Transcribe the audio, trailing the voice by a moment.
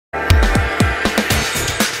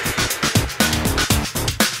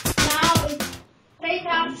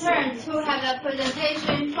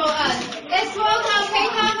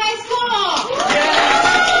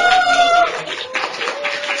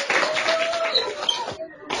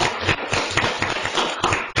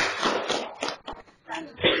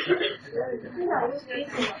你好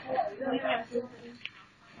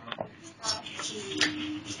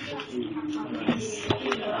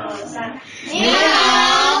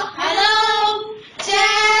 ，Hello,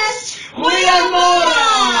 Just we are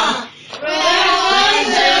more. We are going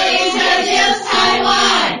to introduce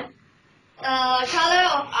Taiwan. The color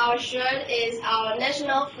of our shirt is our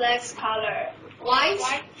national flag's color: white,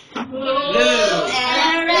 blue,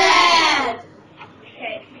 and red.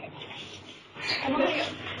 Okay.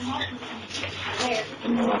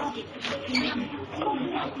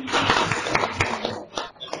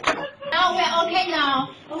 Now we're okay now.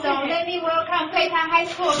 So let me welcome Peita High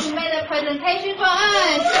School to make the presentation for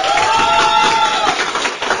us.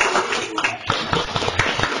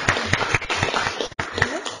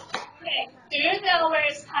 Okay. Do you know where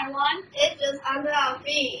is Taiwan? It's just under our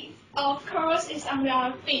feet. Of course, it's under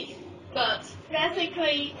our feet, but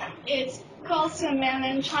basically, it's close to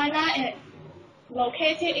mainland China and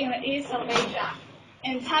located in the east of Asia.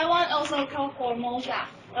 And Taiwan also called Formosa,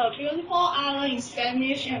 a beautiful island in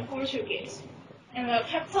Spanish and Portuguese. And the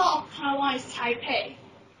capital of Taiwan is Taipei.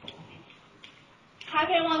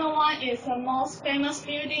 Taipei 101 is the most famous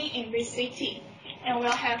building in this city, and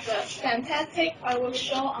we'll have a fantastic fireworks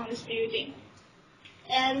show on this building.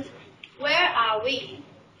 And where are we?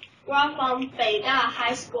 We're from Beida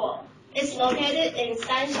High School. It's located in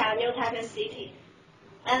Sanxia, New Taipei City.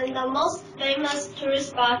 And the most famous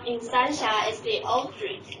tourist spot in Sanxia is the Old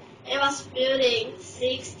Street. It was built in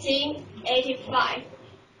 1685,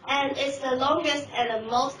 and it's the longest and the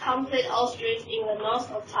most complete old street in the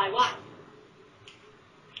north of Taiwan.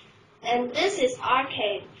 And this is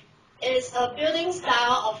arcade. It's a building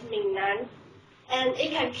style of Minnan, and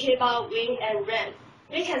it can keep out wind and rain.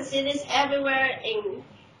 We can see this everywhere in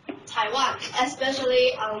Taiwan,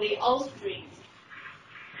 especially on the Old Street.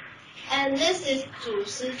 And this is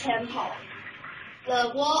Zushi Temple.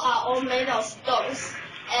 The walls are all made of stones,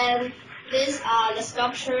 and these are the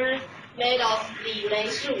sculptures made of Li Mei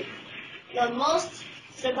Shu, the most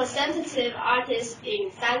representative artist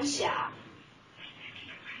in Sanxia.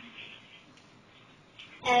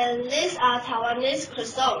 And these are Taiwanese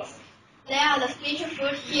croissants. They are the feature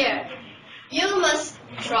food here. You must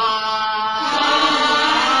try.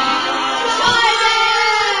 Try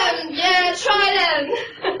them! Yeah, try them!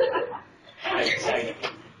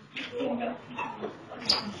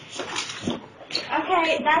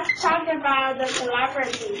 Okay, let's talk about the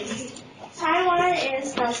celebrities. Taiwan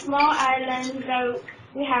is a small island, though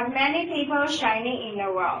we have many people shining in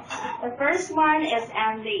the world. The first one is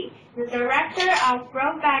Andy, the director of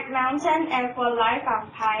Brokeback Mountain and For Life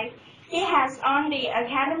of Pi. He has won the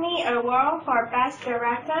Academy Award for Best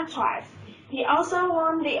Director twice. He also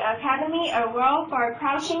won the Academy Award for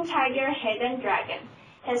Crouching Tiger, Hidden Dragon.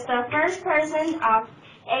 He's the first person of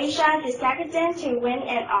Asia descendant to win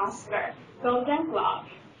an Oscar, Golden Globe.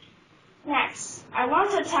 Next, I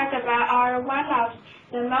want to talk about one of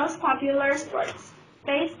the most popular sports,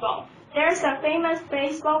 baseball. There's a famous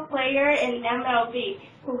baseball player in MLB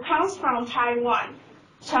who comes from Taiwan.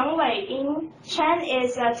 Chen Wei-ying. Chen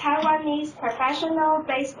is a Taiwanese professional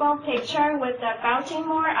baseball pitcher with the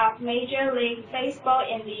Baltimore of Major League Baseball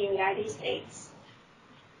in the United States.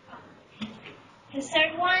 The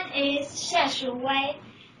third one is Xie Shuwei.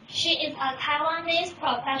 She is a Taiwanese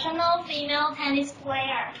professional female tennis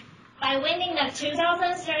player. By winning the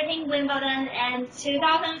 2013 Wimbledon and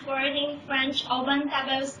 2014 French Open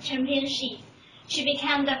Doubles Championship, she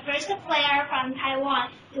became the first player from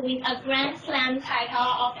Taiwan to win a Grand Slam title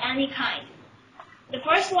of any kind. The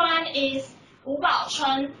first one is Wu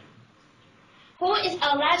Baochun, who is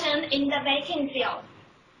a legend in the baking field.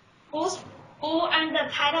 Wu earned the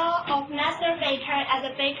title of Master Baker at the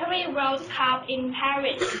Bakery World Cup in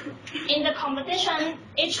Paris. In the competition,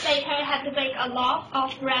 each baker had to bake a loaf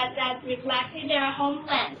of bread that reflected their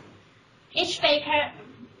homeland. Each baker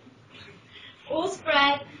Wu's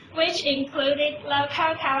bread, which included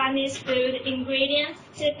local Taiwanese food ingredients,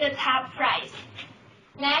 took the top prize.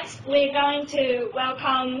 Next, we're going to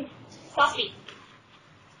welcome Sophie.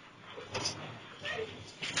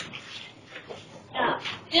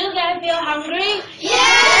 Do you guys feel hungry?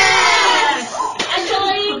 Yes!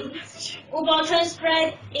 Actually, Wu Baochun's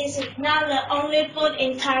bread is not the only food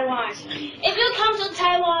in Taiwan. If you come to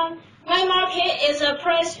Taiwan, night market is a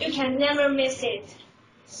place you can never miss it.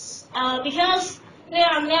 Because there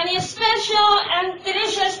are many special and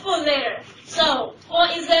delicious food there. So, for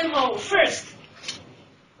example, first,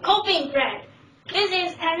 coffee bread. This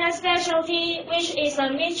is Taiwan's specialty, which is a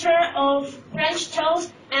mixture of French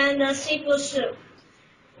toast and seafood soup.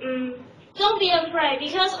 Don't be afraid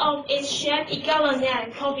because of its shape. It got a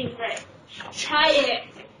name, coffee bread. Try it.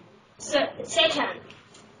 Second,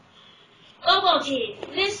 Bubble tea.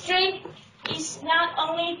 This drink is not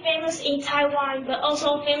only famous in Taiwan, but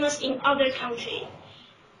also famous in other countries.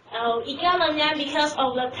 It got the name because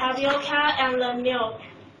of the tapioca and the milk.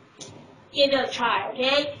 Give it a try,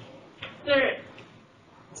 okay? Third,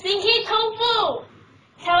 stinky tofu.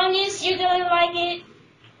 Taiwanese usually like it.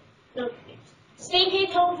 Look, stinky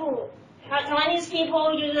tofu. Taiwanese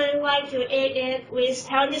people usually like to eat it with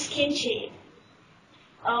Taiwanese kimchi.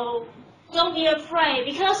 Oh, don't be afraid.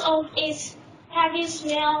 Because of its heavy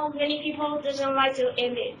smell, many people doesn't like to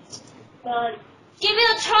eat it. But give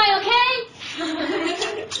it a try, okay?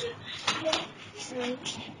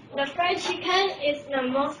 The fried chicken is the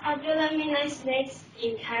most popular midnight snack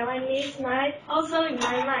in Taiwanese mind, also in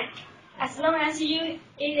my mind. As long as you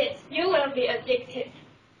eat it, you will be addicted.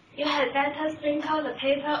 You had better sprinkle the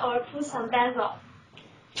paper or put some basil.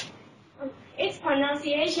 Its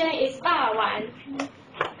pronunciation is 霸王.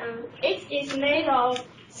 It is made of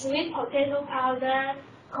sweet potato powder,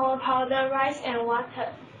 corn powder, rice, and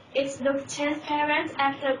water. It looks transparent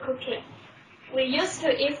after cooking. We used to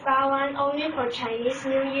eat bawang only for Chinese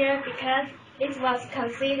New Year because it was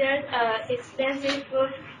considered an expensive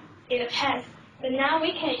food in the past. But now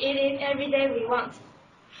we can eat it every day we want.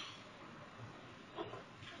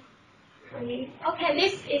 Okay,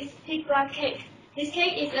 this is pig blood cake. This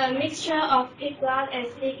cake is a mixture of pig blood and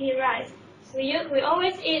sticky rice. We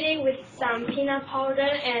always eat it with some peanut powder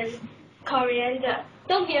and coriander.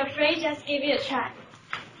 Don't be afraid, just give it a try.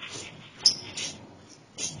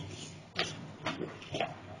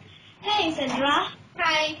 Hey, Sandra.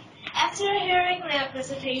 Hi. After hearing the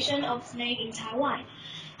presentation of snake in Taiwan,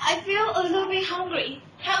 I feel a little bit hungry.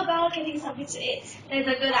 How about getting something to eat? That's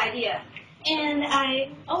a good idea. And I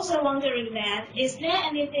also wondering that, is there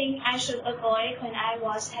anything I should avoid when I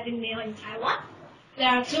was having meal in Taiwan? There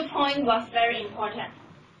are 2 points was very important.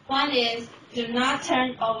 One is, do not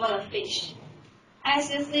turn over the fish. As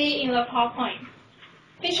you see in the PowerPoint,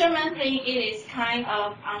 fishermen think it is kind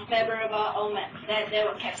of unfavorable omen that they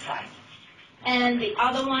will capsize. And the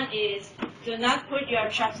other one is, do not put your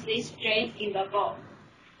chopsticks straight in the bowl.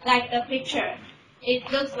 Like the picture, it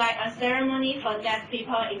looks like a ceremony for dead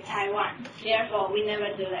people in Taiwan. Therefore, we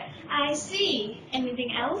never do that. I see.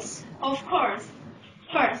 Anything else? Of course.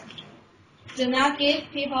 First, do not give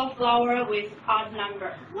people flower with odd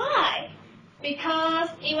number. Why? Because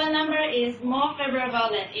even number is more favorable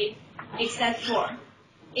than it, except for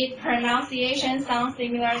its pronunciation sounds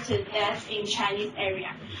similar to that in Chinese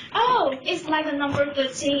area. Oh, it's like the number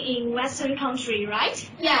 13 in Western country, right?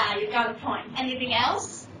 Yeah, you got a point. Anything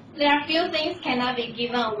else? There are few things cannot be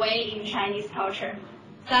given away in Chinese culture,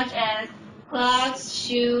 such as clothes,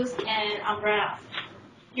 shoes, and umbrellas.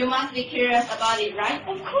 You must be curious about it, right?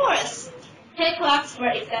 Of course. Take clocks for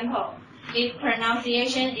example. Its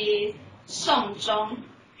pronunciation is 送钟,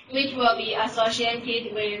 which will be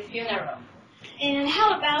associated with funeral. And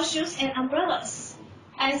how about shoes and umbrellas?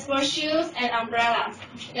 As for shoes and umbrellas,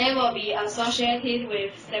 they will be associated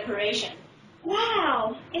with separation.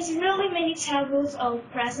 Wow, it's really many taboos of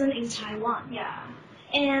present in Taiwan. Yeah.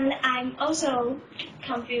 And I'm also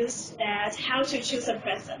confused that how to choose a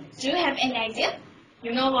present. Do you have any idea?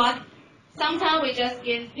 You know what? Sometimes we just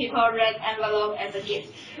give people red envelope as a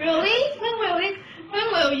gift. Really?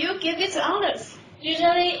 When will you give it to others?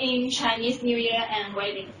 Usually in Chinese New Year and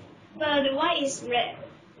weddings. But why is red?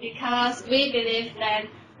 Because we believe that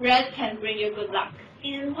red can bring you good luck.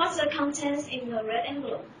 And what's the contents in the red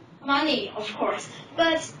envelope? Money, of course.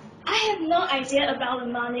 But I have no idea about the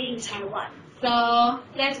money in Taiwan. So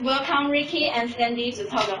let's welcome Ricky and Sandy to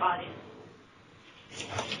talk about it.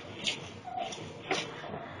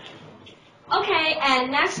 Okay,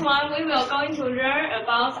 and next one we will going to learn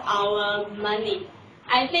about our money.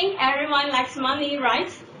 I think everyone likes money,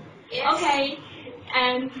 right? Yes. Okay,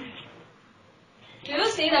 and do you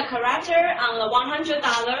see the character on the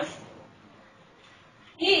 $100?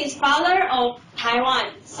 He is father of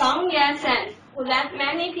Taiwan, Song Yat-sen, who led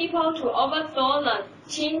many people to overthrow the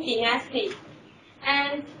Qing dynasty.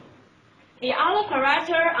 And the other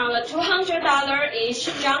character on the $200 is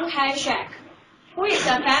Chiang Kai-shek, who is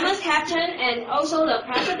a famous captain and also the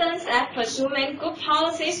president that pursuing good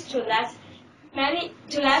policies to let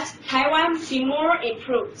Taiwan be more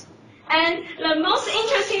improved. And the most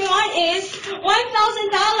interesting one is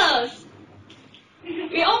 $1,000.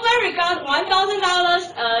 We often regard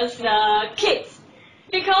 $1,000 as the kids,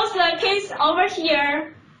 because the kids over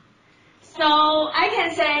here. So I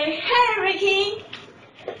can say, hey Ricky,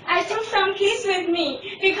 I took some kids with me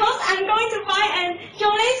because I'm going to buy an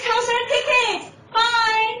Jolene's concert ticket.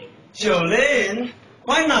 Bye. Jolene?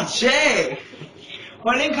 Why not Jay?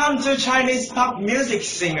 When it comes to Chinese pop music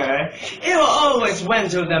singer, it will always went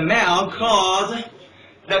to the male called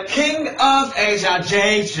the King of Asia,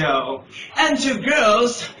 J-Jo. And to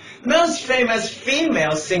girls, most famous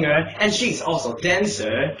female singer, and she's also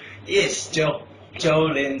dancer, is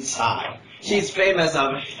Jolin Tsai. She's famous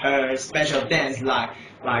of her special dance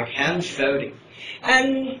like hand folding.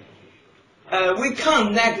 And we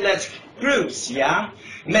can't neglect groups, yeah?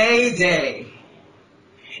 Mayday.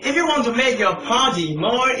 If you want to make your party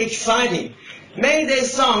more exciting, Mayday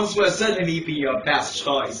songs will certainly be your best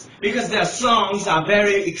choice because their songs are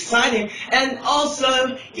very exciting and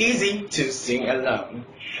also easy to sing along.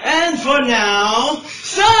 And for now,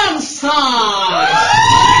 songs time!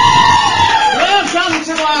 Welcome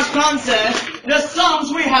to our concert. The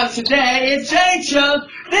songs we have today is J-Jo,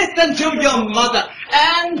 Listen to Your Mother,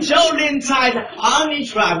 and Jolin Tsai's Army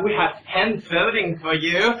Tribe. We have hand folding for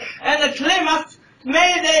you, and the climax,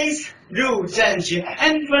 Mayday's 入阵曲.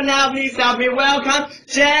 And for now, please help me welcome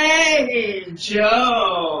J-Jo.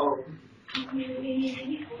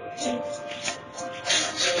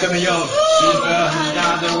 这边有一个很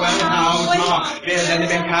大的问号，为什么别人在那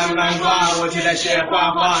边看漫画，我却在学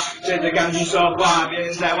画画，对着钢琴说话，别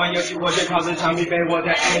人在玩游戏，我却靠着长臂背我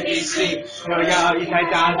的 ABC。我要一台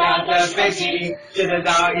大大的飞机，接得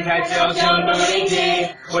到一台99录音机，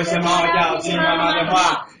为什么要听妈妈的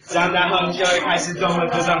话？长大后你就会开始懂了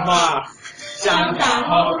这段话。长大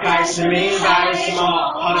后开始明白为什么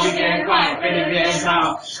跑得比别人快，飞得比别人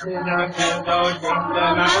高。每个人都懂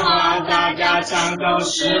的漫画，大家唱都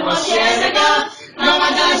是我写的歌。妈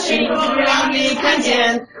妈的幸福不让你看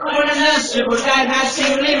见，我认的事不在她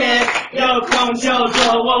心里面。有空就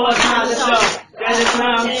多握握她的手，跟着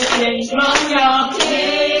唱见朋友。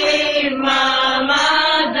听妈妈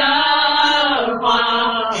的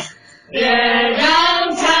话，别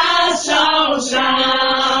让她受伤。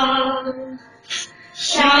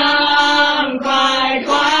想快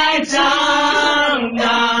快长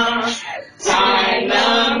大，才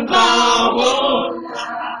能保护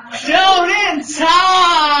Jolin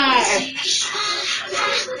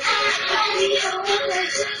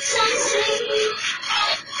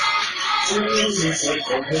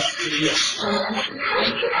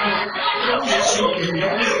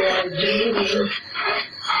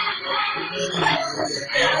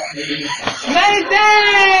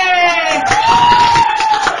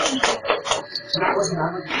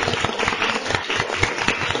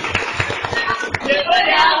解不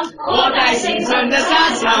了我在心存的沙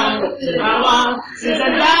场，盼望是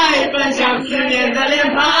正在分享思念的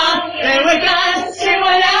脸庞。卑微感，请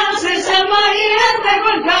问要是什么依然在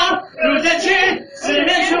滚烫？入阵曲，失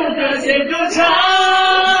眠处的谁独唱？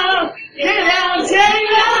天亮天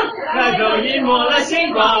亮，那都淹没了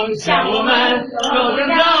星光，像我们都能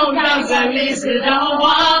够当成历史的红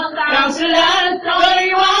花，让世人都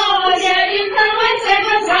遗忘了电影曾为谁歌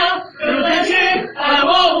唱。入阵曲，让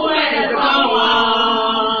我无畏的狂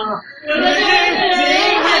妄，入阵曲，心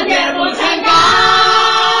汉也不曾高。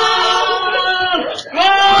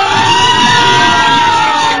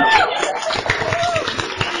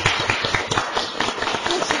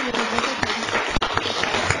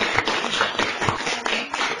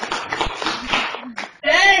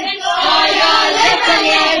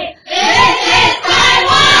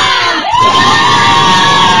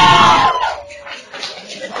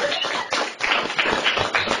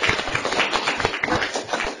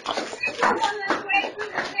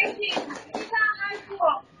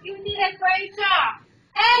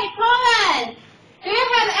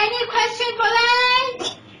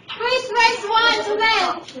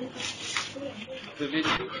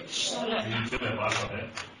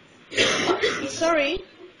Sorry.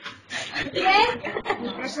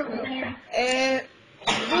 Yes.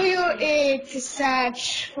 Do you eat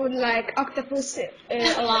such food like octopus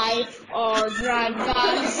alive or dried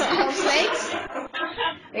bugs or snakes?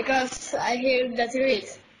 Because I hear that you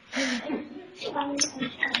eat.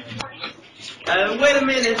 Wait a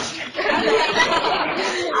minute.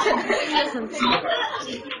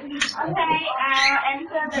 Okay, I'll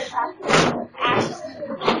answer the question.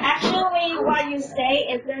 Actually, what you say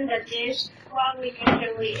isn't the dish what we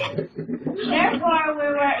usually eat. Therefore, we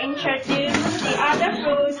will introduce the other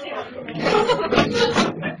foods.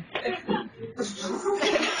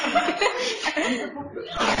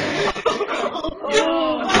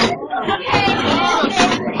 Okay,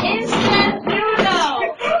 instant noodle.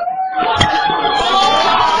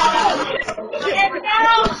 And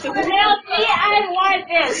now, we'll DIY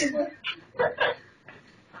this.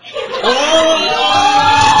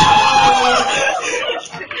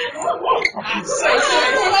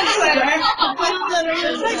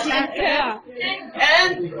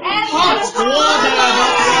 And hot water.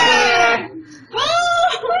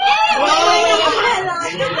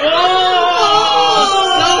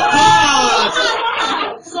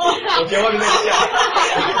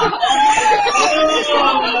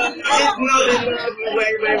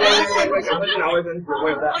 赶快去拿卫生纸，我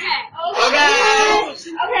有在。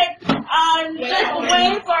Okay, just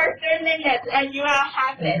wait for 3 minutes and you will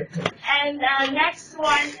have it. And next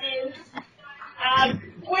one is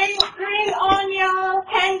green onion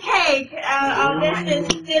pancake. This is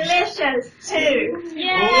delicious too.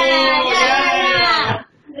 Yeah.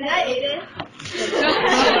 Did I eat it?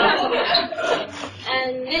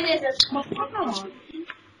 And this is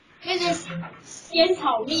仙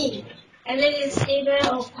草蜜 and this is either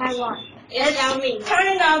of Taiwan. It's yummy.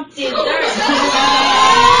 Turn up dessert.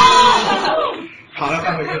 好了，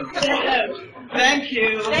放回去了。Thank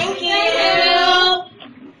you. Thank you.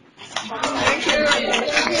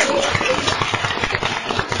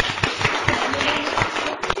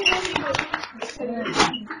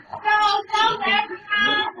 So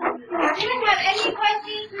everyone, do you have any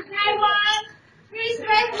questions to Taiwan? Please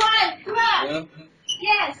raise one. Come on.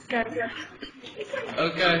 Yes.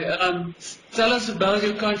 Okay, tell us about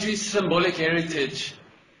your country's symbolic heritage.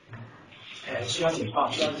 需要简报。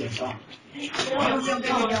不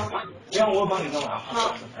用，我帮你弄啊。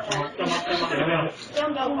好。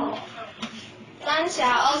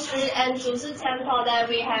Sanxia, Austria, and Zhuzi Temple that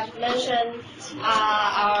we have mentioned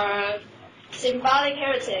our symbolic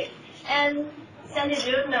heritage. And Sandy, do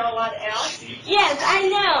you know what else? Yes, I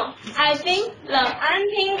know. I think the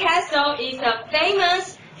Anping Castle is a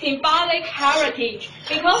famous symbolic heritage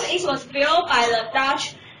because it was built by the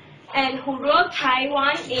Dutch and who ruled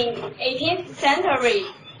Taiwan in 18th century.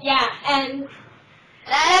 Yeah, and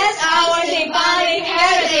That's our symbolic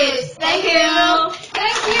heritage. Thank you.